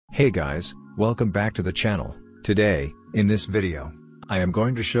Hey guys, welcome back to the channel. Today, in this video, I am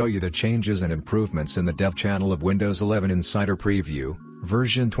going to show you the changes and improvements in the dev channel of Windows 11 Insider Preview,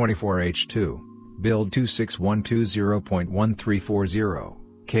 version 24H2, build 26120.1340,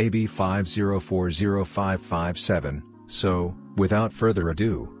 KB 5040557. So, without further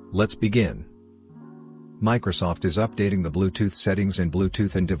ado, let's begin. Microsoft is updating the Bluetooth settings in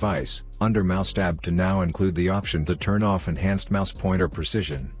Bluetooth and Device, under Mouse tab to now include the option to turn off Enhanced Mouse Pointer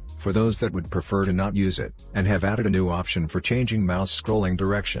Precision, for those that would prefer to not use it, and have added a new option for changing mouse scrolling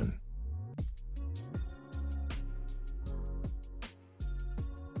direction.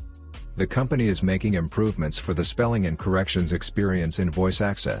 The company is making improvements for the spelling and corrections experience in Voice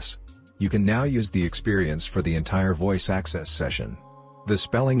Access. You can now use the experience for the entire Voice Access session. The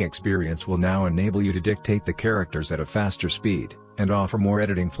spelling experience will now enable you to dictate the characters at a faster speed, and offer more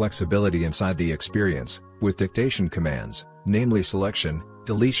editing flexibility inside the experience, with dictation commands, namely selection,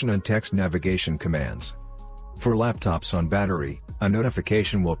 deletion and text navigation commands. For laptops on battery, a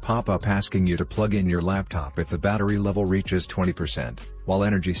notification will pop up asking you to plug in your laptop if the battery level reaches 20%, while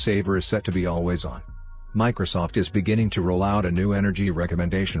Energy Saver is set to be always on. Microsoft is beginning to roll out a new energy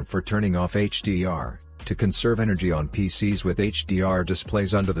recommendation for turning off HDR, to conserve energy on PCs with HDR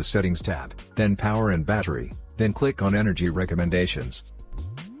displays under the Settings tab, then Power and Battery, then click on Energy Recommendations.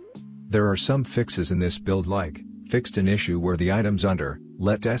 There are some fixes in this build, like fixed an issue where the items under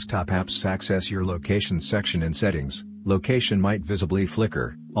Let Desktop Apps Access Your Location section in Settings, location might visibly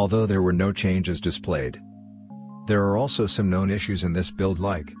flicker, although there were no changes displayed. There are also some known issues in this build,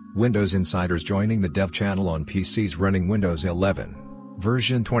 like Windows insiders joining the dev channel on PCs running Windows 11.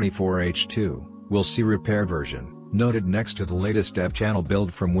 Version 24H2, will see repair version, noted next to the latest dev channel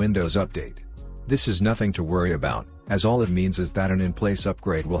build from Windows Update. This is nothing to worry about, as all it means is that an in-place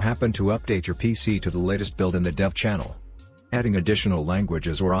upgrade will happen to update your PC to the latest build in the dev channel. Adding additional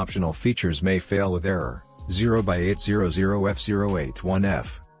languages or optional features may fail with error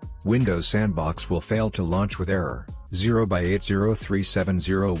 0x800F081F. Windows Sandbox will fail to launch with error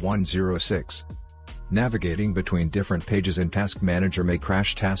 0x80370106. Navigating between different pages in Task Manager may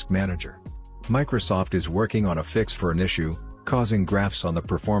crash Task Manager. Microsoft is working on a fix for an issue, causing graphs on the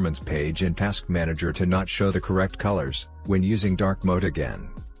Performance page in Task Manager to not show the correct colors, when using dark mode again.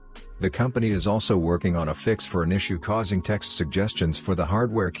 The company is also working on a fix for an issue causing text suggestions for the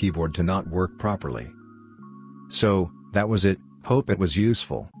hardware keyboard to not work properly. So, that was it. Hope it was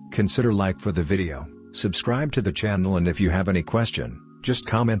useful. Consider like for the video, subscribe to the channel, and if you have any question, just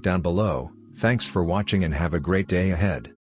comment down below. Thanks for watching and have a great day ahead.